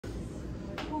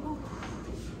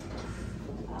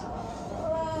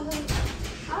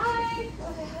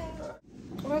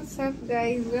What's up,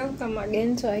 guys? Welcome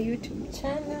again to our YouTube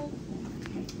channel.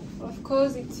 Of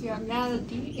course, it's your girl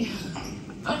D.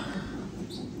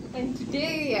 And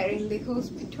today we are in the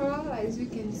hospital, as you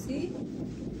can see.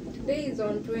 Today is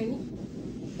on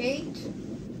 28.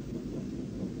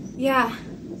 Yeah.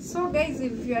 So guys,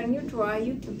 if you are new to our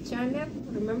YouTube channel,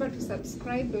 remember to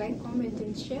subscribe, like, comment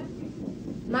and share.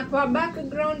 Now for our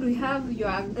background, we have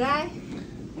your guy.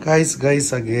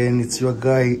 Guys, again, it's your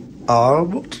guy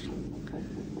Albert.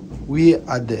 We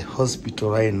are at the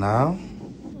hospital right now.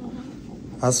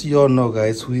 As you all know,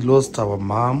 guys, we lost our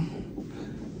mom,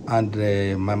 and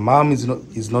my mom is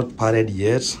not buried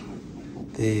yet.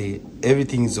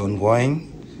 Everything is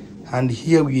ongoing, and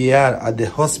here we are at the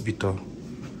hospital.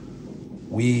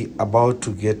 We about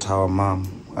to get our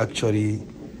mom. Actually,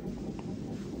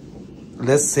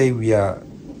 let's say we are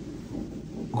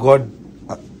God.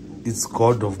 It's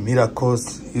God of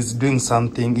miracles. He's doing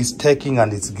something. He's taking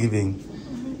and it's giving.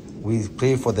 We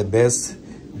pray for the best.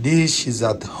 She's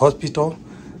at the hospital.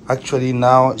 Actually,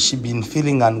 now she's been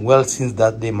feeling unwell since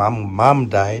that day mom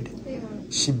died. Yeah.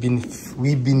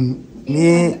 We've been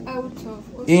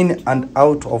in and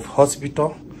out of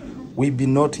hospital. We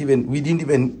didn't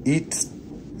even eat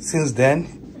since then.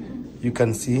 You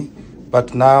can see.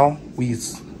 But now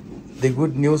the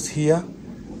good news here,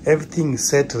 everything is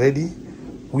set ready.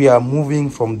 We are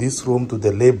moving from this room to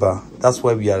the labor. That's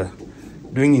why we are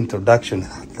doing introduction.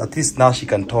 At least now she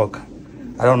can talk.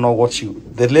 I don't know what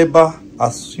the labor,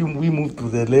 assume we move to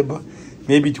the labor,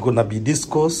 maybe it's gonna be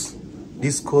discourse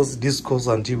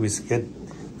until we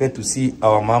get to see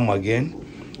our mom again.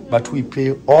 But we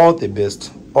pray all the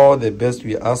best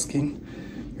we are asking.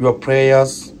 Your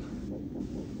prayers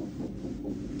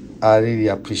are really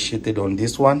appreciated on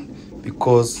this one,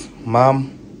 because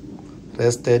mom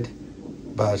rested,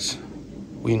 but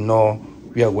we know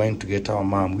we are going to get our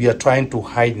mom. We are trying to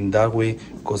hide in that way,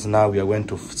 because now we are going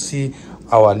to see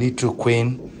our little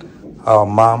queen, our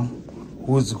mom,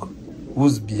 who's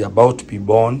about to be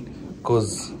born.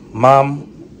 Because mom,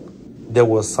 there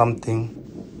was something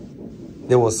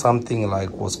like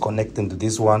was connecting to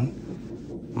this one.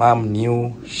 Mom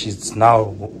knew she's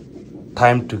now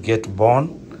time to get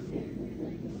born.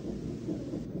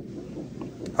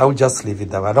 I will just leave it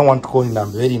there. I don't want to go in a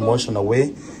very emotional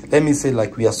way. Let me say,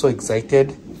 like, we are so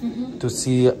excited to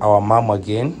see our mom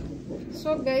again.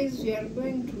 So guys, we are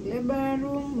going to labor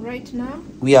room right now.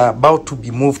 We are about to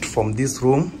be moved from this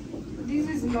room. This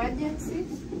is emergency.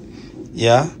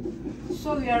 Yeah.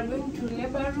 So we are going to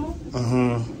labor room.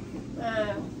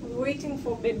 Waiting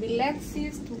for baby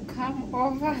Lexis to come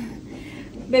over.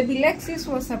 Baby Lexis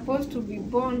was supposed to be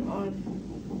born on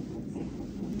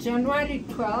January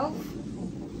 12th,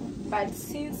 but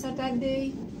since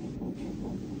Saturday,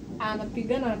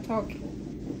 anapigana talking.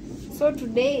 So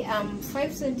today I'm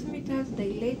 5 centimeters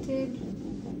dilated,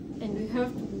 and we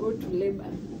have to go to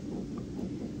labor.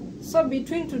 So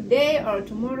between today or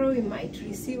tomorrow, we might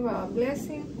receive our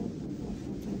blessing.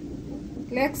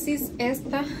 Lexis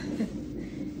Esther.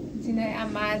 Yeah,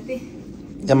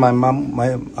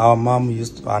 our mom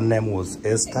her name was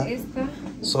Esther.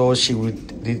 So she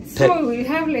would so we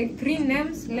have like 3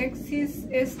 names: Lexis,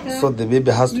 Esther. So the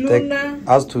baby has to Luna.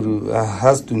 has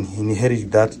to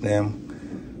inherit that name,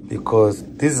 because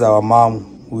this is our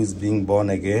mom who is being born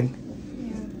again.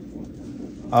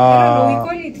 Yeah. We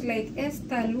call it like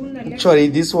Esther, Luna. Lexis. Actually,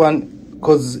 this one,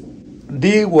 because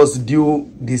D was due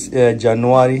this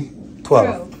January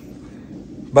 12th.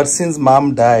 But since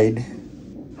mom died,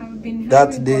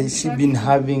 that day she been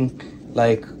having,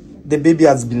 like, the baby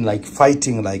has been like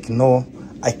fighting, like, no,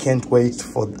 I can't wait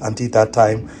for until that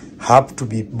time. Have to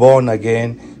be born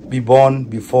again, be born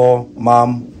before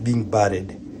mom being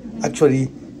buried. Actually,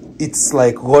 it's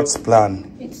like God's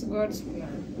plan. It's God's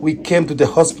plan. We came to the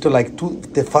hospital like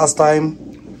the first time.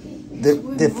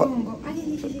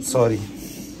 Sorry.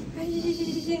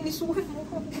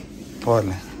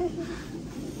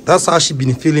 That's how she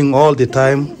been feeling all the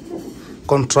time.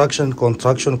 Contraction all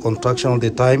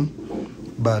the time.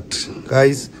 But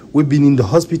guys, we've been in the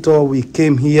hospital. We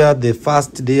came here the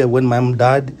first day when mom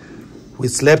died. We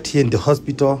slept here in the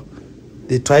hospital.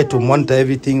 They tried to monitor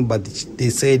everything, but they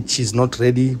said she's not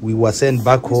ready. We were sent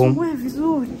back home.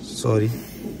 Sorry.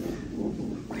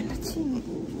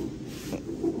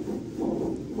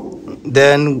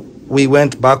 Then we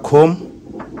went back home.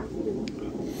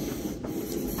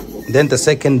 Then the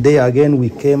second day again we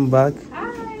came back.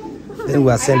 Then we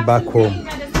were sent back home.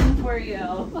 Medicine for you.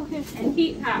 Okay. And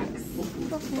heat packs.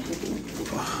 Okay.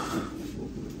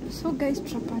 So guys,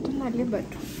 tutapatana labor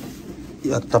room.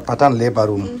 Yeah, tutapatana labor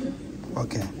room.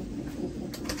 Okay.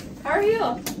 How are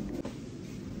you?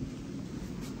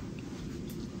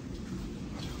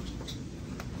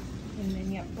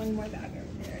 one more bag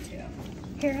over there too.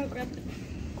 Here, I'll grab it.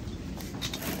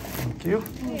 Thank you.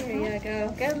 There you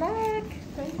go. Good luck.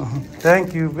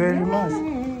 Thank you very much.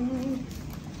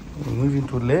 We're moving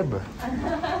to labor.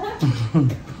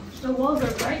 The walls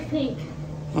are bright pink.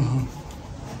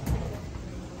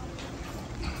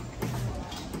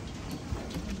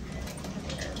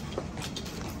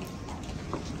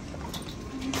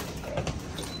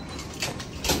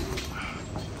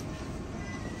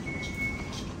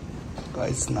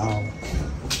 Guys, now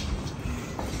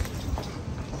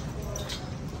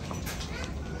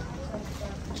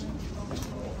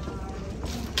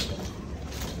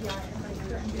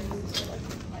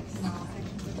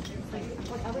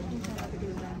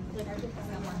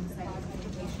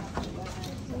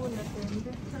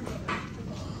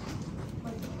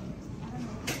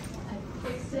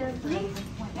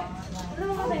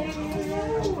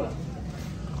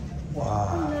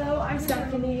wow. Hello, I'm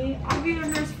Stephanie. I'll be your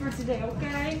nurse for today,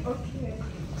 okay? Okay.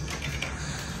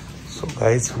 So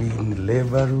guys, we in the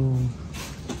labor room.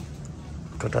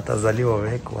 Mtoto atazaliwa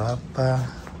weko hapa.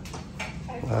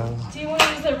 Wow. Do you want to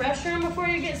use the restroom before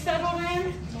you get settled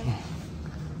in?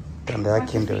 Tanda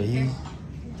yake ndio hii.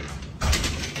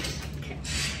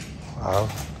 Wow.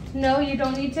 No, you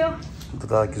don't need to?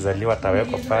 Mtoto akizaliwa You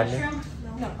atawekwa use the pale. restroom?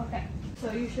 No, okay.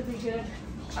 So you should be good.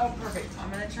 Oh, perfect.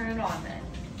 I'm gonna turn it on then.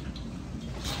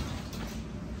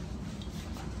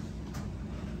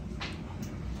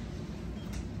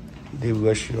 They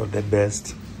wish you all the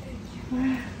best.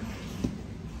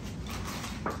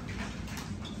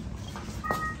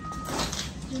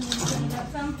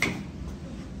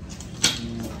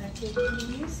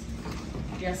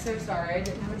 Yes, so sorry. I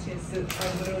didn't have a chance to.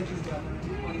 I literally just got them in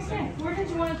 20 Okay, seconds. where did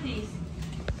you want these?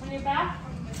 On your back?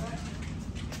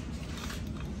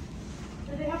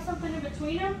 Do they have something in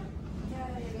between them? Yeah,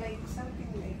 like something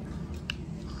like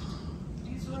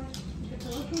These ones? The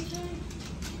pillowcase?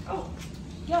 Oh,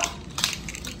 yeah.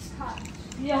 It's hot.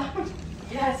 Yeah.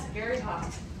 Yes, very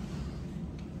hot.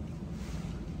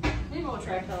 Maybe we'll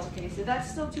try pillowcase. If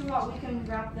that's still too hot, we can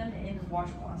wrap them in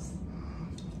washcloths.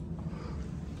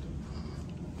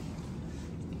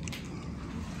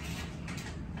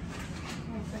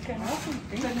 Okay. Awesome.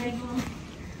 Thank you.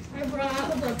 I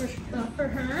brought the rubber stuff for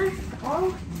her.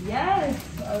 Oh, yes.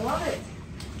 I love it.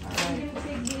 I'm gonna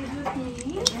take these with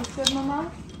me. That's good,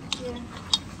 Mama? Yeah.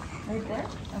 Right there?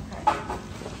 Okay.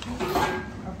 Did you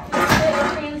get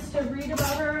a chance to read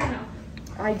about her or no?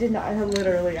 I did not. I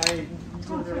literally just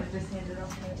handed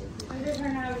off. I did her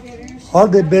navigator. All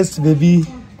the best, baby.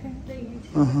 Thank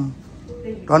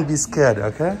you. Don't be scared,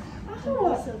 okay?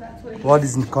 Oh, so that's what God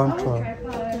is in control.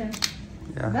 tripod.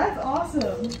 Yeah. That's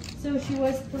awesome. So she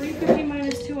was 350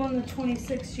 minus 2 on the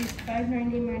 26th. She's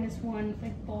 590 minus 1,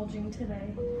 like bulging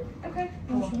today. Okay.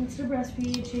 She wants to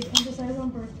breastfeed. She's emphasized on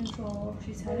birth control.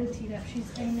 She's had a Tdap.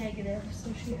 She's A negative. So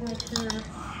she had her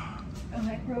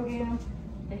microgram.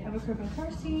 They have a crib and car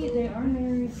seat. They are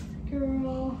married.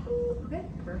 Girl. Okay.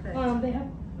 Perfect. They have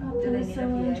Do they need a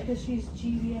penicillin PA? because she's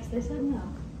GBS. They said no.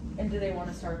 And do they want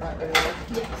to start that right away?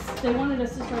 Yes. They wanted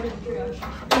us to start at the triage.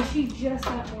 And she just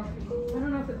got morphine. I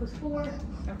don't know if it was 4. Okay.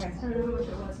 I don't know how much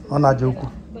it was. Naonaje huku?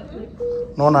 But like,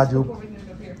 Naonaje before huku? we moved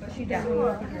up here. But she does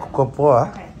want morphine. Uko poa?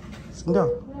 Okay. Si ndio?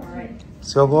 All right.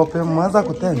 Siogope, mwanza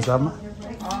kutenza ama?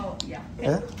 Oh, yeah.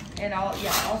 Eh? And I'll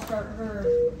start her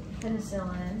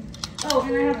penicillin. Oh,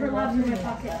 and I have her labs in my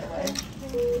pocket.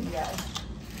 Yes.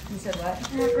 You said what?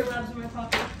 I have her labs in my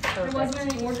pocket. There Perfect.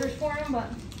 wasn't any orders for them, but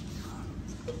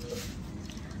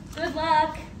good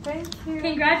luck. thank you.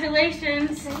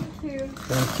 Congratulations. Thank you.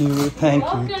 Thank you, thank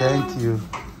you, thank you.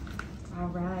 All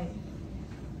right.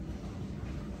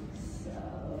 So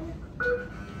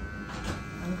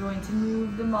I'm going to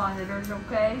move the monitors,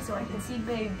 okay, so I can see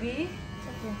baby.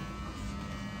 Okay.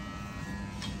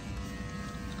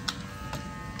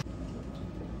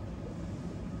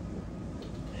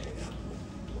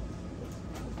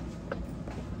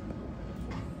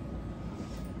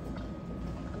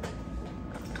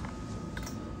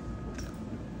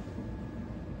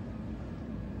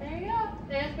 There you go.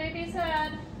 There's baby's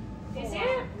head. Do you see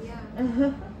it?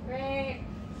 Yeah. Right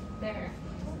there.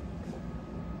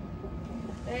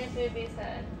 There's baby's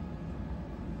head.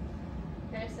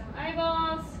 There's some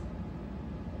eyeballs.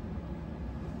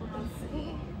 Let's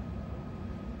see.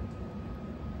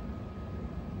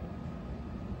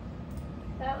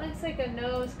 That looks like a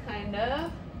nose, kind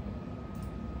of.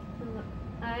 And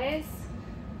the eyes.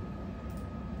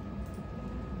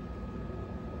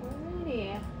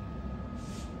 Alrighty.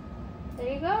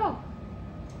 There you go.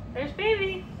 There's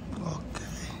baby. Okay.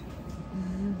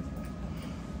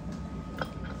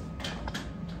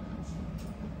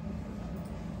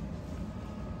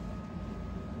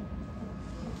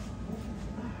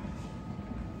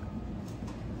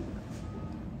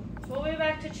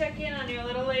 back to check in on you a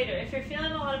little later. If you're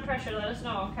feeling a lot of pressure, let us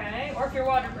know, okay? Or if your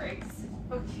water breaks.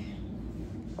 Okay.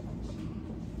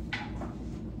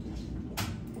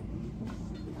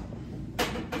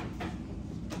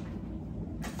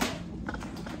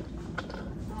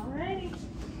 Alrighty.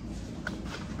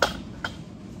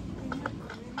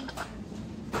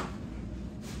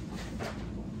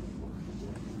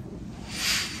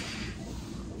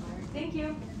 Alright, thank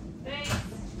you. Thanks.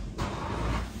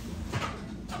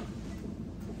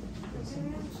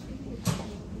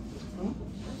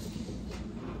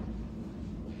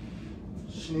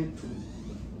 She need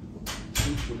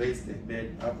to raise the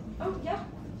bed up. Oh, yeah.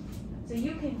 So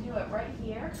you can do it right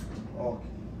here. Okay,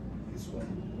 this way.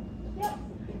 Yep.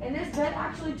 And this bed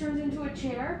actually turns into a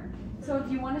chair. So if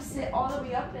you want to sit all the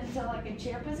way up into like a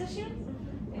chair position,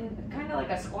 and kind of like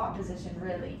a squat position,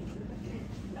 really,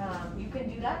 you can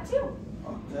do that too.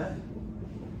 Okay.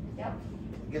 Yep.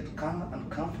 Get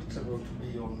uncomfortable to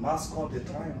be on mask all the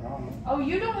time, huh? Oh,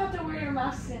 you don't have to wear your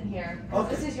masks in here. 'Cause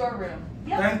Okay. This is your room.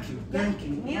 Yep. Thank you, thank you.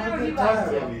 Neither I of get you guys tired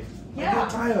do. of it. I Yeah. get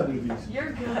tired of it.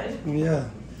 You're good. Yeah.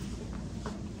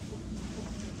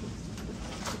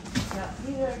 Yeah.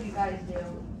 Neither of you guys do.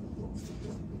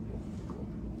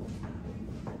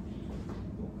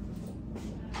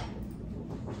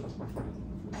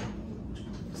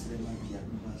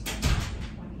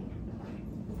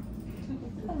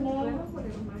 Hello.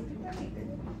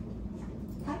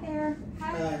 Hi there.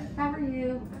 Hi. How are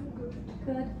you? I'm good.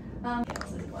 Good.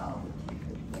 As well.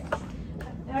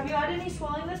 Have you had any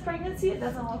swelling this pregnancy? It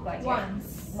doesn't look like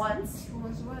Once. it. Once? It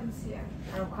was once, yeah.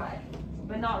 Okay.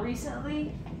 But not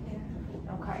recently?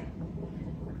 Yeah. Okay.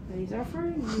 These are for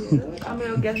you. I'm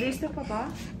gonna give these to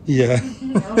Papa. Yeah.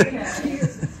 Okay. Yes.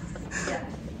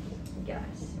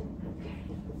 Yes. Okay.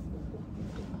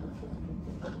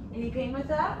 Any pain with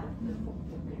that?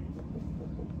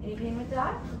 Any pain with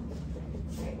that?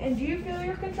 Okay. And do you feel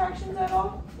your contractions at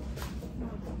all? No,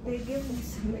 they gave me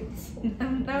some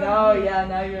medicine. No, yeah,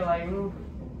 now you're like, ooh.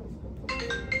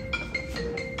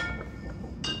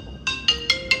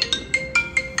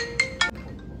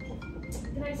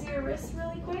 Can I see your wrist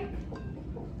really quick?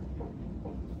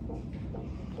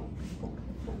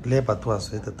 Leba tu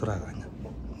aswete turaganya.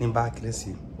 Nimbakile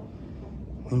simu.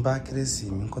 Nimbakile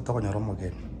simu nkoto konyoro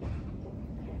gen.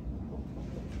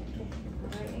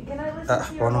 Alright, and can I listen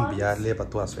to your Bono biya lungs? leba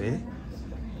tu aswe.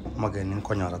 Mogen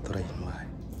konyora turai mai.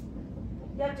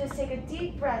 Yep, just take a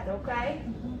deep breath, okay?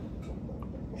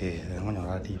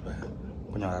 Konyora diba.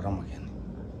 Konyora romogen.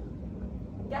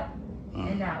 Yep.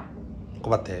 And now.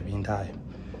 Kubate bindai.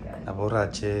 Good.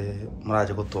 Naborache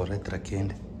muraje kutore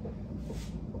trakende.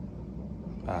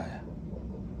 Aya.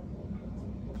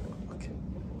 Okay.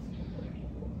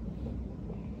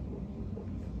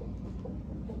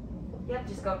 Yep,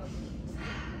 just go.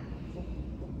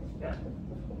 Good.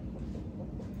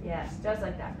 Yes, just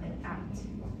like that, and out.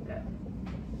 Good.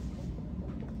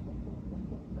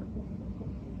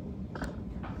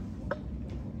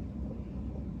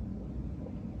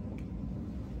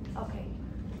 Okay,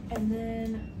 and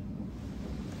then,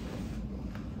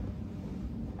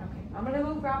 okay, I'm gonna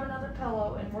go grab another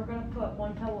pillow, and we're gonna put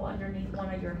one pillow underneath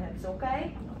one of your hips,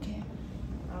 okay? Okay.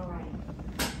 All right.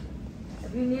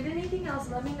 If you need anything else,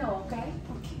 let me know, okay?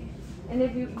 Okay. And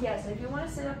if you, yes, if you want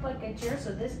to sit up like a chair,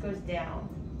 so this goes down,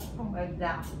 like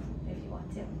that, if you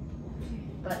want to.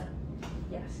 But,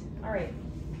 yes, all right.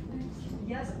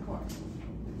 Yes, of course.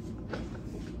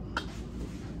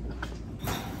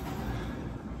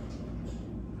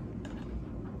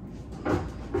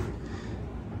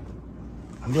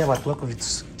 Ambia watu wako vitu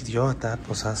vyote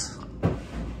hapo sasa.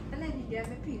 Ana ndio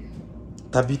amepiga.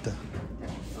 Tabita.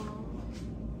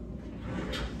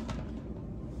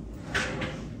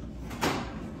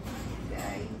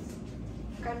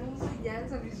 Kanuni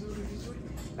sijaanza vizuri.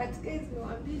 But guys,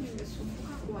 niwaambie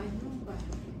nimesumbuka kwa nyumba.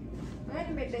 Maana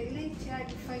nimedilate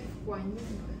hadi 5 kwa nyumba.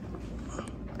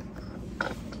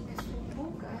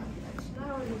 Nimesumbuka.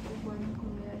 Tunao niko kwa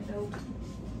nyumba ya Daudi.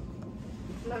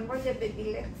 Tunangoja baby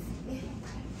Lex.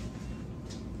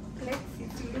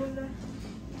 Lexi Luna.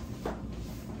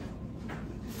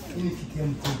 Hii ni kiti ya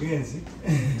mkurugenzi.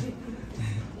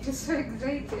 You're so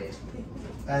excited.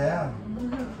 I am.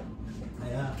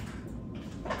 I am.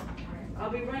 I'll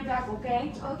be right back,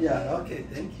 okay? Okay. Yeah, okay,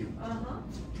 thank you. Uh-huh.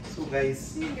 So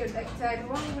guys, Hii ndio daktari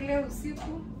wangu leo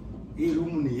usiku. hii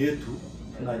room ni yetu,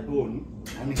 tunaioni,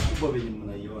 na ni kubwa venye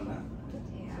mnaiona.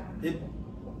 Yeah.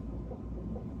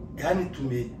 Yaani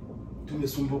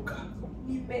tumesumbuka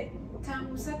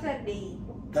Tangu Saturday.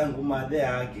 tangu madhe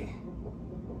yake.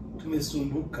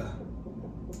 Tumesumbuka.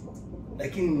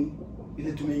 Lakini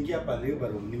Ile tumeingia hapa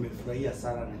labor room nimefurahia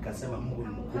sana nikasema Mungu ni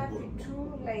I'm mkubwa. happy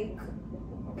too, like,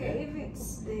 okay, if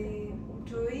it's the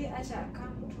toy, acha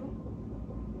come too.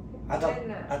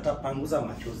 Tena. Atapanguza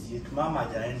machozi yetu. Mama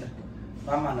hajaenda.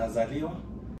 Mama anazaliwa.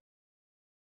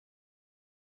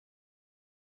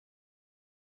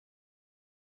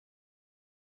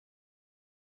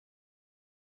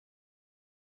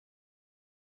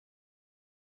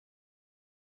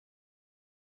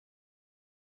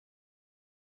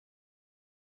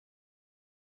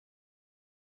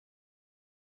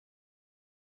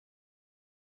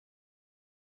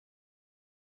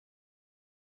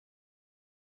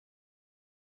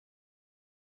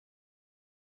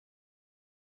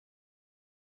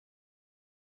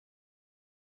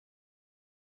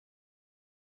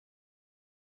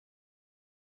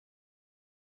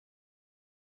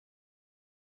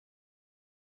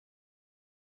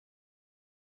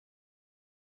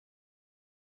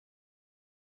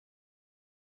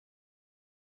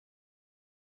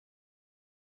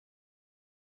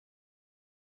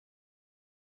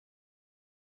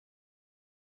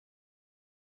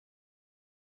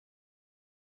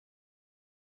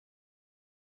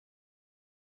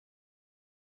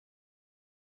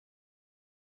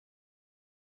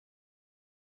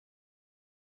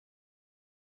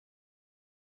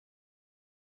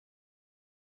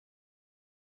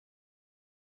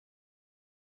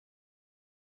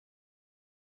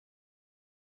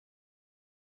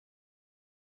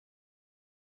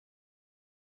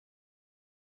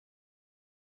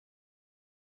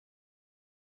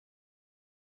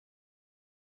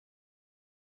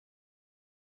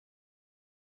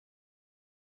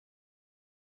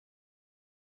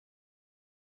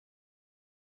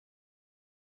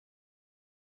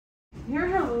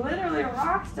 You're literally a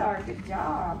rock star. Good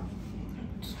job.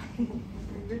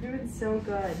 You're doing so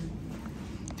good.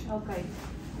 Okay.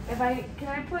 Can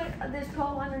I put this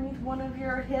pillow underneath one of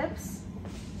your hips?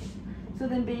 So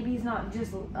then baby's not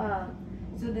just, so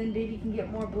then baby can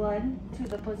get more blood to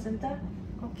the placenta?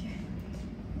 Okay.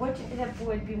 Which hip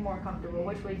would be more comfortable?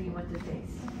 Which way do you want to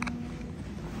face?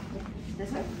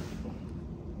 This way?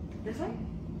 This way?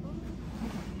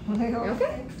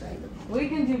 Okay. We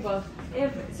can do both.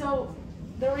 So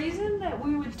the reason that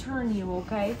we would turn you,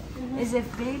 okay, is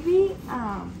if baby's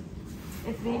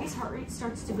heart rate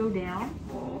starts to go down,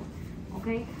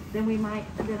 okay, then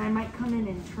I might come in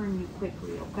and turn you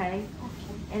quickly, okay?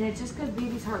 And it's just because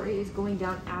baby's heart rate is going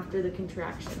down after the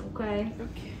contraction, okay?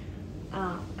 Okay.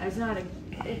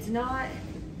 It's not.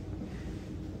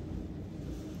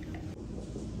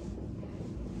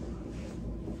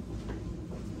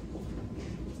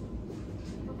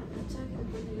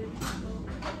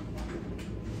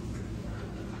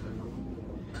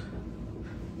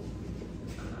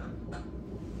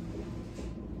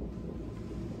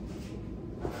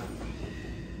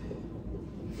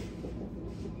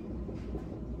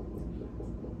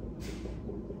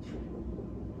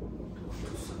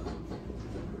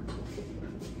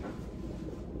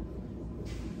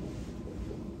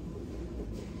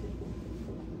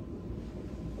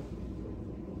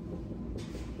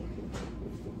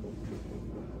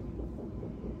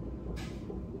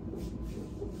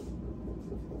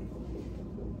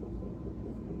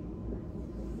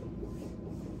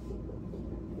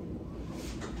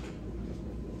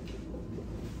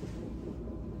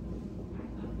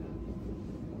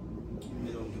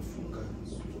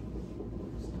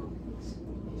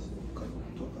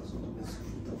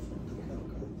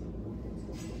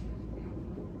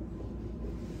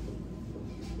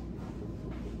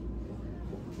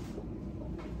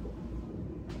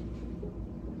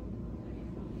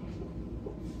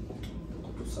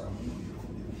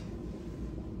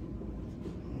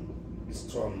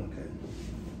 Strong, okay?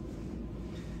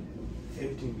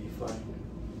 Everything will be fine.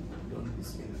 Don't be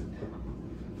scared.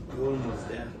 You're almost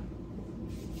there.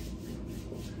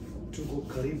 Tuko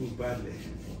karibu pale.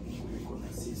 Niko na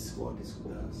sisi what is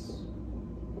class.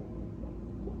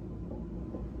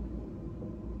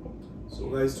 So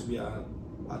guys, we are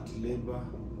at labor.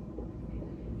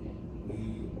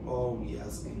 We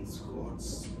asking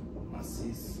God's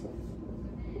assist.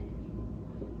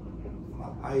 My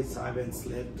eyes haven't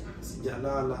slept.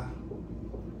 Sijalala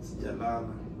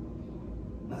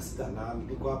na sitalala.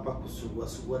 Niko hapa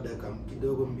kusugua dakika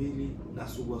kidogo mbili na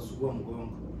sugua mgongo.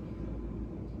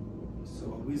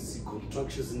 So hizi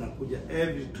contractions zinakuja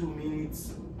every 2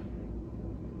 minutes.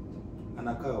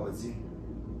 Anakaa wazimu.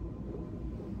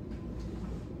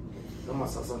 Kama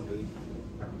sasa ndio hivi.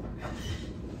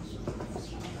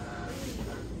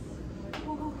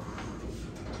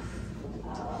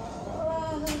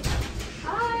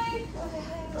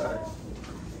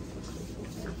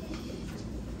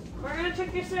 We're gonna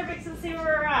check your cervix and see where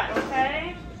we're at,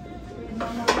 okay? Breathe,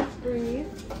 Mama. Breathe.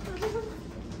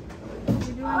 You're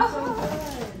doing so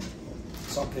good.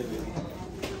 It's okay, baby.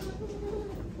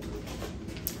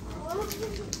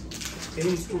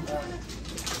 Pain's too bad.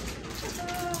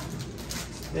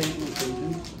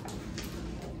 Pain.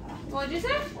 What'd you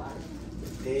say?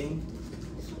 Pain.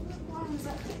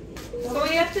 So we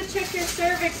have to check your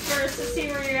cervix first to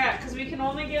see where you're at, because we can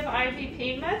only give IV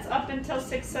pain meds up until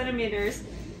 6 centimeters.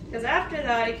 Because after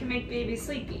that, it can make baby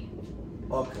sleepy.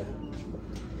 Okay.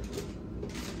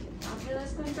 After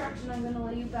this contraction, I'm gonna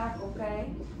lay you back, okay?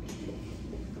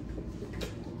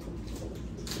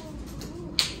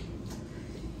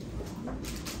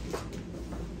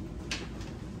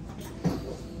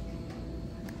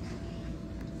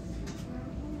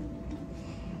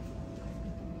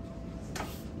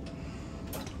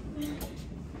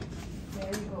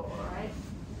 There you go, alright?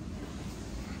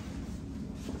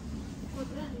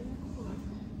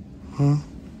 Hmm?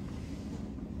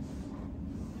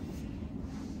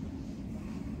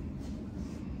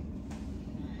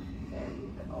 There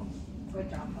you go. Good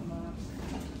job, Mama.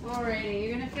 Alrighty,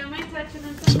 you're gonna feel my touch and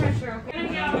then some pressure, okay? I'm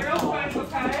gonna get out real quick,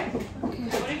 okay?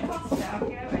 What do you call staff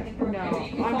yet? I think we're No, okay.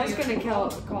 You can I'm call just your-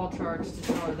 gonna call charge to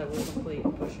tell her that we're complete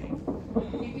pushing.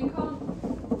 You can call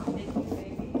Nikki,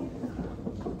 baby.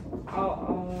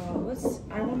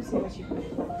 I want to see what you put.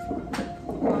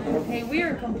 Hey, we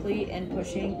are complete and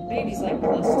pushing. Baby's like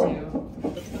 +2.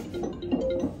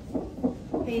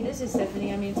 Hey, this is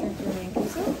Stephanie. I'm answering for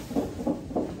Mancuso.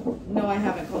 No, I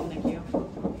haven't called NICU.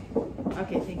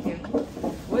 Okay, thank you.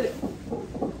 What?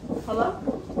 Hello?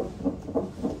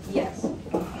 Yes.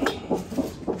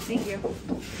 Thank you.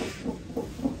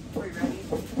 Are you ready?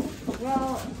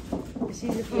 Well,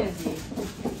 she's a busy.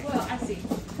 Well, I see.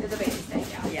 There's a baby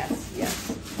staying out. Yes,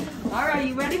 yes. All right,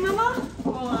 you ready, Mama?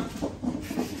 Hold on.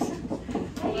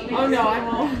 Oh no, I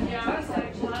won't. Yeah, I was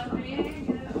like, let me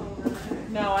get over.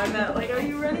 No, I meant like, are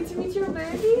you ready to meet your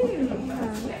baby?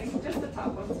 Okay, just the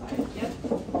top one side. Yep.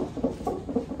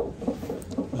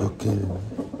 Okay.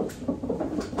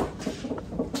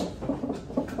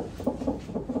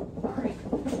 Sorry.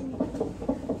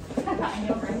 I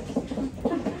know, right?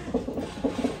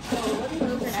 So, what do you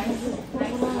look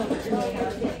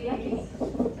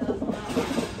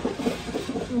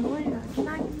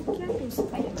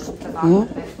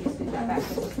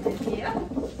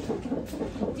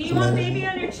Do you want baby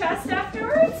on your chest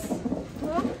afterwards?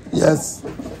 Yes.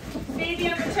 Baby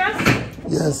on the chest?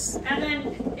 Yes. And then,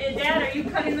 Dad, are you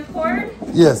cutting the cord?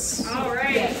 Yes. All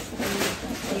right. Yes.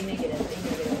 A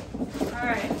negative. All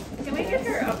right. Can we get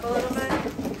her up a little bit?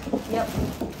 Yep.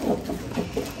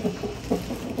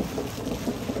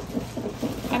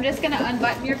 I'm just gonna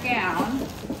unbutton your gown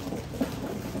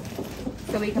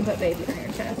so we can put baby on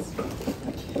your chest.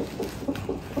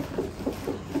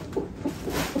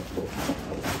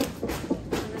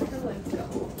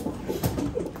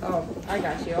 Oh, I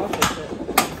got you. I'll fix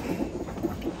it.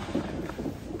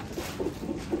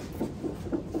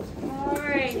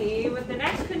 Alrighty. With the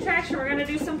next contraction, we're gonna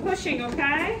do some pushing,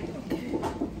 okay?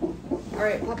 All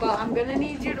right, Papa, I'm gonna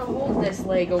need you to hold this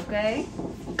leg, okay?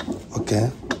 Okay.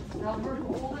 Help her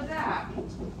hold it back.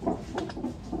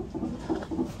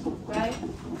 Okay?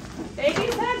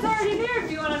 Baby's head's already there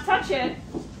if you want to touch it.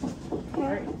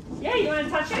 Yeah, you want to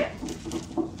touch it?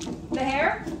 The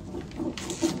hair?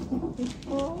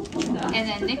 And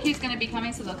then Nikki's gonna be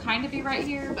coming, so they'll kind of be right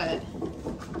here, but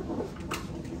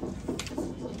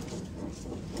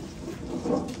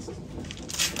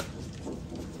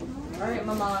All right,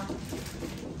 Mama.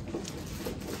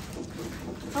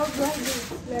 How do I do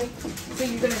it? Like, So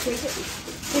you're gonna take it,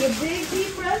 take a big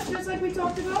deep breath, just like we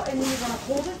talked about, and then you're gonna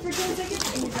hold it for 10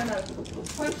 seconds, and you're gonna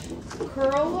push,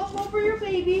 curl up over your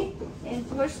baby, and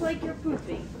push like you're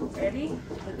pooping. Ready?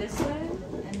 With this hand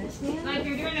and this hand, Like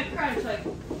you're doing a crunch, like,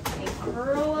 and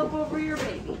curl up over your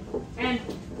baby, and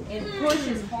and push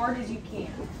as hard as you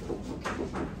can.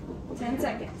 10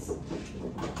 seconds.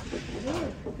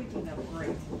 You're picking up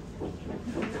great.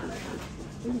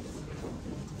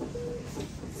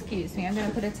 excuse me, I'm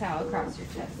gonna put a towel across your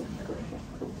chest.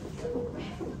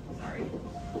 Sorry.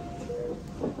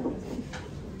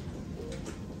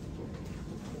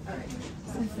 Alright.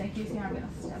 Since Nikki's here, I'm gonna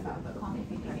step out, but call me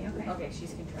if you need me, okay? Okay,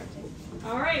 she's contracting.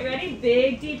 all right, ready?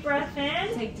 Big deep breath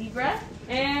in, Take deep breath.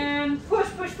 and push,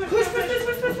 push, push, Push, push, push,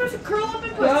 push, push, push. Curl up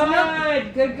and push.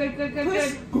 Good, good, good, good,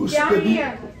 Push. good. Push, Down baby.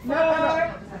 here.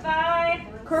 4, 5,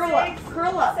 Curl up. 6,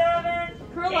 Curl up. 7,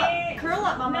 Curl 8, up. Curl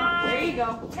up, Mama. 9, There you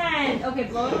go. 10. Okay,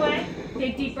 blow it away.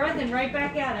 Take deep breath and right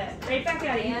back at it. Right back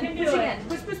at it. You And can do push it. again.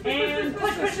 Push, push, push, And push,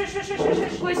 push, push. push, push, push, push, push,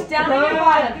 push. Push down on your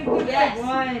bottom. Good, good, good. Yes.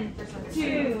 1,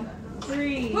 2,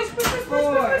 3, Push, push, push, 4,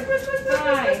 push, push, push, push, push,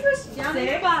 5, push, push. Down to the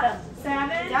 6, bottom.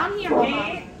 7, Down here, Mama.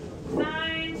 8,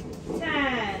 9,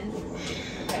 10.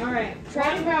 All right.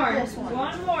 Try to One more. grab this one.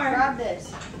 One more. Grab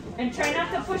this. And try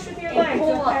not to push with your And legs,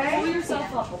 pull up. okay? Pull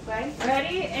yourself up, okay?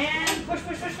 Ready? And push,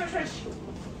 push, push, push, push.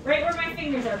 Right where my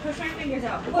fingers are. Push my fingers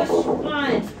out. Push.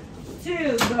 1,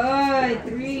 2. Good.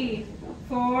 3,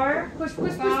 4, Push,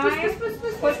 push, 5, push, push,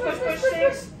 push, push, push, push,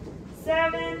 6,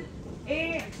 7,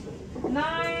 8,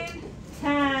 9,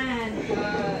 10. Good.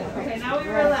 Okay, now we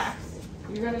relax.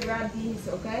 You're gonna grab these,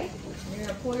 okay? You're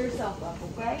gonna pull yourself up,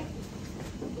 okay?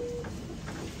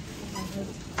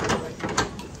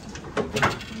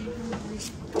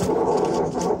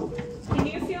 Can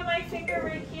you feel my finger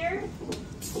right here?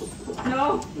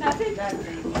 No? Nothing?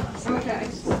 Okay.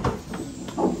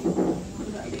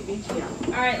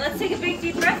 All right, let's take a big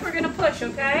deep breath. We're gonna push,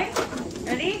 okay?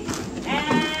 Ready?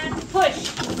 And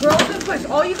push. Girl, good push.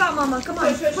 All you got, Mama. Come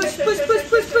on. Push, push, push, push,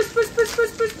 push, push, push, push,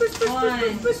 push, push, push, push,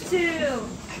 1, push, 2,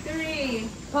 3,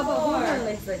 Papa, hold her 4,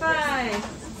 legs like 5,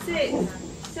 6,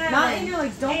 7, Not in your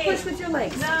legs. Don't 8, push with your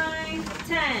legs. 9,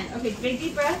 10. Okay, big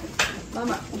deep breath.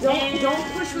 Mama, don't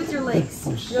push with your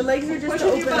legs. Your legs are just Push to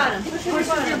with open your bottom. up. Push Push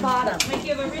with your bottom. Make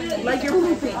you have a really Like you're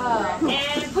pooping.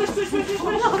 and push, push, push, push, push.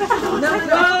 No,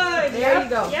 Good. There you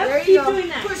go. Yep. There you Keep go. doing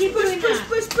that. Push, Keep push, doing push, that.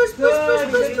 push, push, push,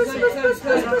 Good, push, good, push, good, push,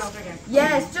 good, push, push.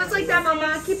 Yes, just like that,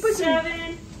 Mama. Keep pushing.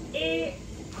 7, 8,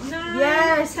 9,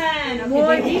 Yes. 10. Okay, More.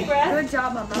 big deep breath. Good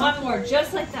job, Mama. One more,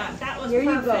 just like that. That was Here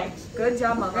you go. perfect. Good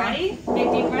job, Mama. Ready?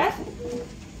 Big deep breath.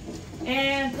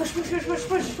 And push, push, push, push, push,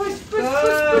 push, push, push,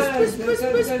 push, push,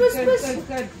 push, push,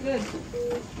 push. good.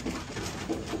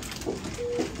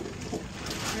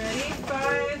 Ready?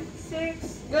 5,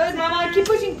 6. Good, Mama. Keep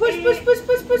pushing. Push, push, push,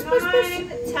 push, push, push, push. 9,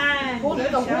 10. Hold it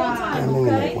Good the whole job. time,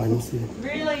 okay?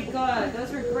 Really good.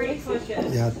 Those were great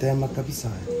pushes. Ya, tema kabisa.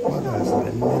 Waga sa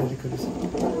eneo kabisa.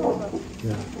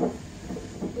 Ya.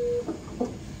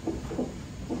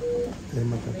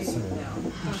 Tema kabisa.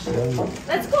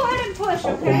 Let's go ahead and push,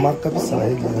 okay? Kuma kabisa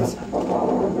yes.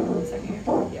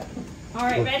 All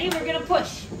right, ready? We're gonna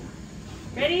push.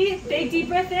 Ready? Big deep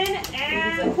breath in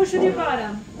and push with your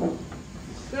bottom.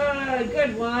 Good,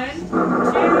 good. 1,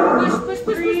 2,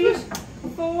 3,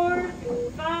 4,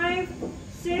 5,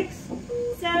 6,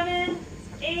 7,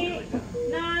 8,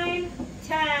 9,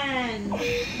 10.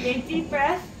 Big deep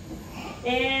breath.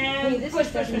 And This push,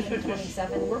 is push, push, 17 push, and push.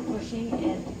 27. We're pushing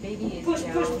and baby is Push,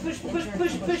 down. push, push, push,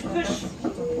 push, push, push.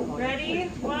 Ready?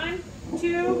 1,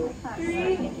 2,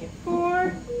 3,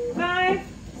 4, 5,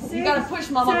 6. You gotta push,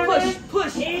 Mama. 7,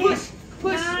 Push, push, 8, push,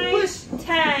 push, 9, push.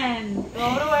 10.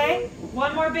 Throw it away.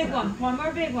 One more big one. One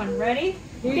more big one. Ready?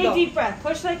 Here you Big go. deep breath.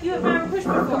 Push like you have never pushed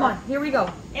before. Come on, here we go.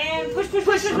 And push, push,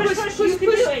 push, push, push, push. You can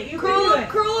do it. You Curl can do up, it.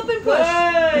 curl up and push.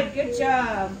 Good. Good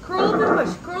job. Curl up and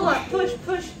push. Curl up. Push,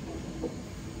 push.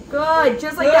 Good,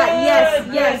 just like Good, that. Yes,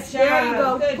 good yes. There you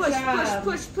job, go. good Push, job.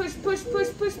 push, push, push, push, push,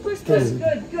 push, push, Push. push.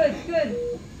 Good, good,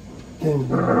 good.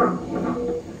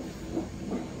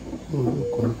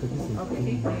 Okay,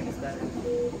 big bang is better.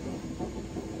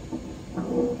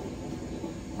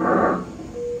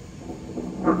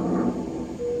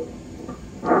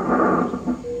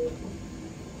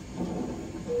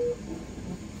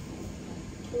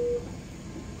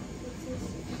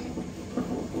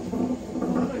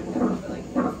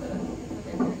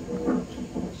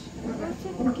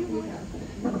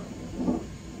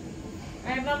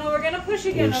 Alright, Mama, we're gonna push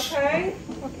again, Push. okay?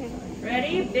 Okay.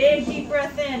 Ready? Big deep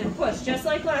breath in and push, just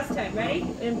like last time. Ready?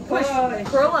 And push.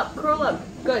 Curl up, curl up.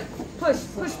 Good. Push,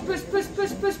 push, push, push,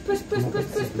 push, push, push, push, push,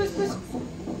 push, push, push.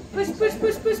 Push, push,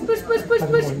 push, push, push, push, push,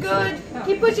 push. Good.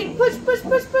 Keep pushing. Push, push,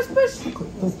 push, push, push. Push,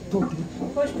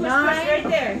 push, 9, push right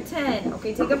there. 10.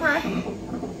 Okay, take a breath.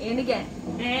 And again.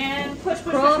 And push,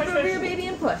 push, Curl push, up push, over your push. baby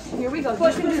and push. Here we go.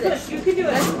 Push, You can push, do this. push. You can do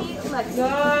Let's it. meet Lexi.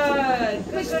 Good.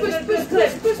 Push, Good, push, good, push, good,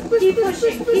 good. push, push, push, Keep push,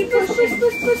 pushing. push, Keep push, pushing.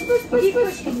 push, push, push, push, Keep push.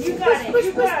 pushing. You got it. Push,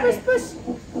 You push, got push, it.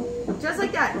 push. Just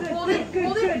like that. Good, Hold good, it, good,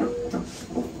 hold it.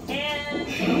 good. And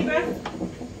take a deep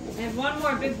breath. And one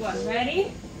more big one.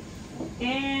 Ready?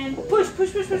 And push,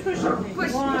 push, push, push, push.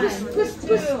 Push, 1, push, push, 2,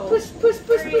 push, push, push,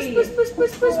 push, 3, push, push, push,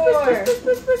 push, push, 4, push, push,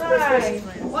 push, push, 5,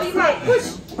 push. All you got. Push.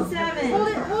 7, Hold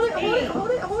it, hold it, hold it,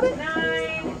 hold it, hold it.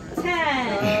 9,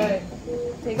 10.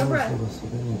 Take a breath.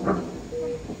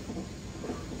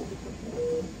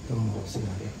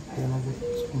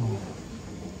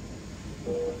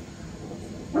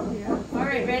 All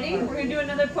right, ready? We're gonna do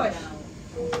another push.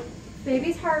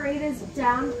 Baby's heart rate is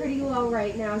down pretty low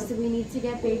right now, so we need to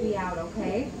get baby out,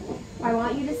 okay? I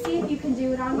want you to see if you can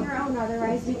do it on your own,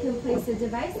 otherwise we can place a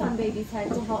device on baby's head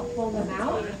to help pull them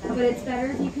out. But it's better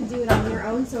if you can do it on your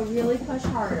own, so really push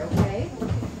hard, okay?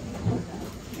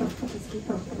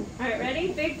 Alright,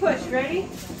 ready? Big push. Ready?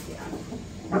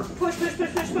 Push, push, push,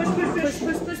 push, push, push, push, push,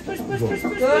 push, push, push, push, push, push.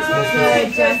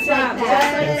 Good. Just like that.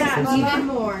 Just like that. Even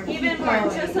more. Even more.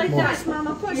 Just like that.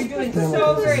 Mama, push. You're doing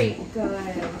so great. Good.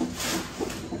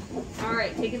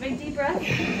 Alright, take a big deep breath.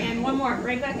 And one more.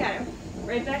 Right back at it.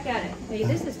 Right back at it. Hey,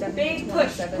 this is definitely Big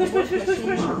push. Push, push, push, push,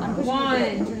 push.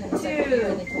 1, 2,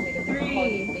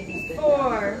 3,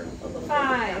 4,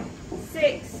 5,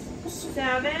 6,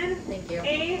 7, Thank you.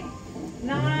 8,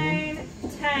 9,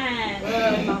 10.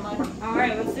 Good, Mama.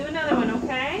 Alright, let's do another one,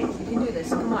 okay? You can do this.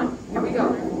 Come on. Here we go.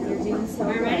 You're doing so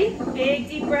Alright, ready? Big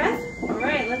deep breath.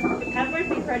 Alright, let's have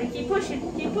birthday party. Keep pushing.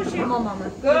 Keep pushing. Come on, Mama.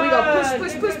 Good. Here we go.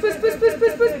 Push, push, push, push, push, push,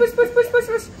 push, push, push, push, push,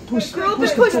 push, push. Girl,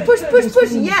 push, push, push, push,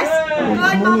 push. Yes.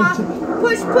 Good, Mama.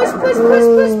 Push, push, push, push,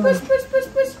 push, push, push, push,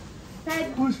 push. Head.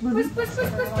 Push, push, push,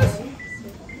 push, push, push.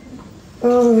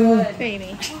 Good.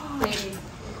 baby. Baby.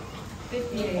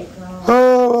 58.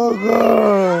 Oh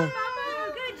God.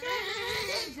 Good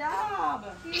job.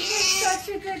 You did such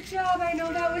a good job. I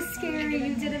know that was scary.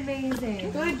 You did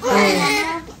amazing. Good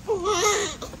job,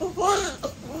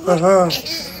 Mama.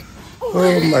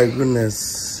 Oh my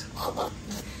goodness.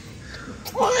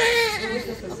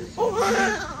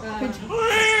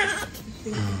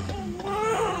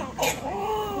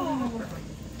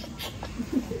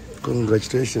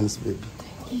 Congratulations, baby.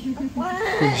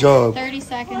 Good job. 30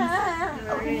 seconds.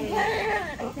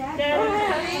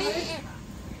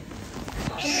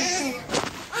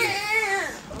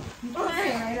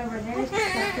 Right over there.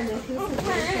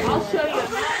 I'll show you in a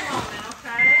moment,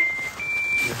 okay?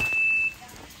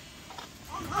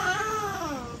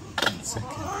 One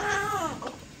second.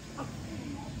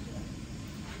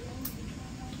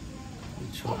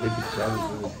 Which one? Baby cloud.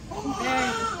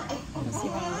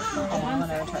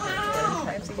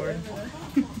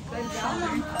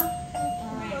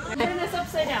 Turn this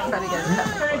upside down. Turn it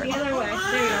the other way.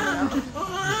 There you go.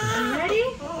 Are you ready?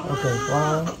 Okay,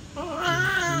 one.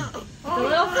 A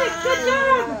little quick. Good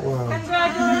job. Wow.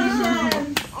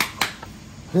 Congratulations.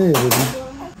 Hey, baby.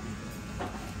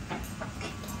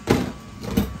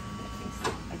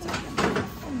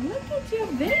 Look at your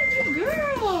baby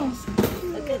girl.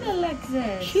 Look at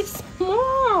Alexis. She's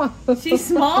small. She's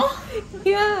small?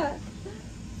 Yeah.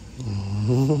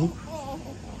 No.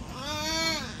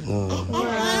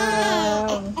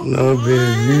 No,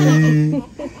 baby.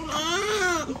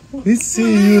 We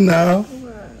see you now.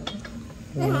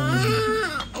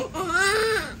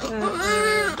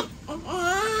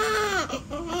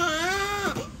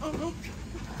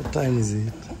 What time is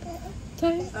it?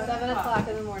 7 o'clock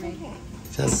in the morning.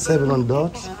 Just 7 on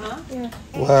dot? Yeah.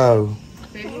 Wow.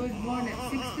 Baby was born at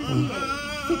 6:58.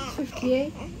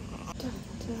 6:58.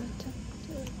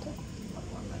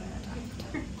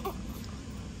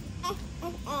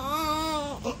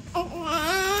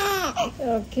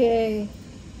 Okay.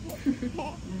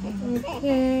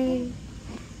 Okay.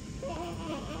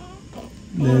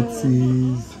 Let's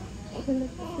see.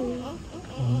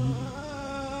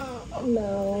 No.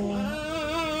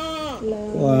 No.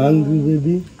 Oh, hungry,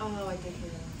 baby? Oh, I did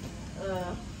hear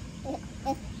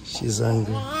that. She's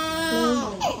hungry.